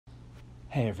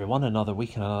Hey everyone, another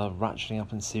week and another ratcheting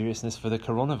up in seriousness for the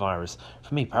coronavirus.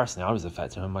 For me personally, I was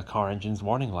affected when my car engine's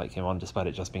warning light came on despite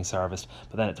it just being serviced,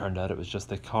 but then it turned out it was just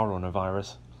the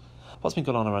coronavirus. What's been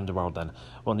going on around the world then?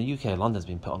 Well, in the UK, London's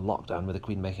been put on lockdown with the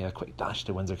Queen making a quick dash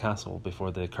to Windsor Castle before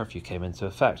the curfew came into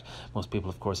effect. Most people,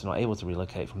 of course, are not able to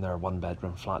relocate from their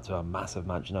one-bedroom flat to a massive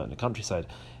mansion out in the countryside.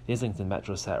 The Islington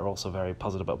Metro set are also very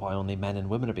puzzled about why only men and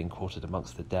women are being quoted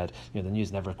amongst the dead. The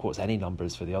news never quotes any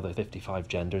numbers for the other 55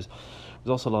 genders.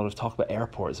 There's also a lot of talk about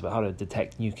airports, about how to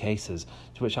detect new cases,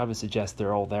 to which I would suggest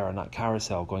they're all there on that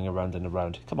carousel going around and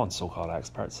around. Come on, so-called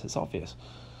experts, it's obvious.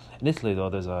 In Italy, though,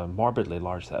 there's a morbidly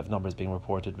large set of numbers being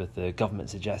reported, with the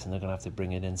government suggesting they're going to have to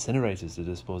bring in incinerators to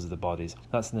dispose of the bodies.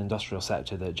 That's an industrial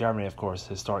sector that Germany, of course,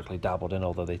 historically dabbled in,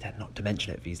 although they tend not to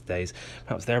mention it these days.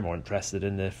 Perhaps they're more interested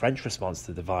in the French response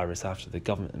to the virus after the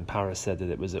government in Paris said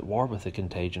that it was at war with the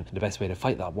contagion, and the best way to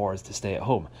fight that war is to stay at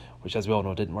home, which, as we all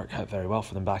know, didn't work out very well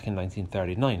for them back in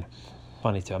 1939.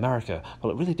 Finally, to America,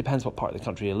 well, it really depends what part of the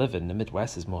country you live in. The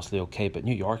Midwest is mostly okay, but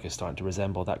New York is starting to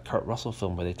resemble that Kurt Russell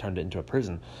film where they turned it into a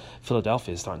prison.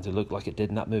 Philadelphia is starting to look like it did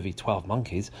in that movie 12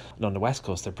 Monkeys. And on the West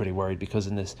Coast, they're pretty worried because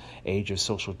in this age of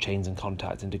social chains and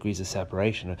contact and degrees of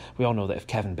separation, we all know that if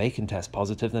Kevin Bacon tests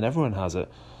positive, then everyone has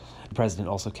it. The president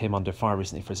also came under fire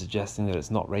recently for suggesting that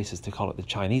it's not racist to call it the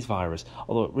Chinese virus,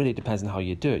 although it really depends on how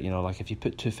you do it. Like if you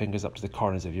put two fingers up to the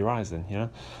corners of your eyes,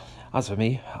 then. As for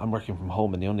me, I'm working from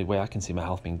home, and the only way I can see my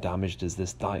health being damaged is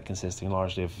this diet consisting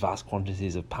largely of vast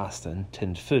quantities of pasta and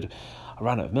tinned food. I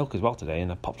ran out of milk as well today,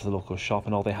 and I popped to the local shop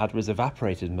and all they had was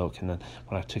evaporated milk, and then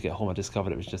when I took it home I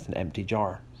discovered it was just an empty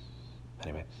jar.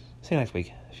 Anyway, see you next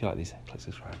week. If you like these, click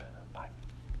subscribe.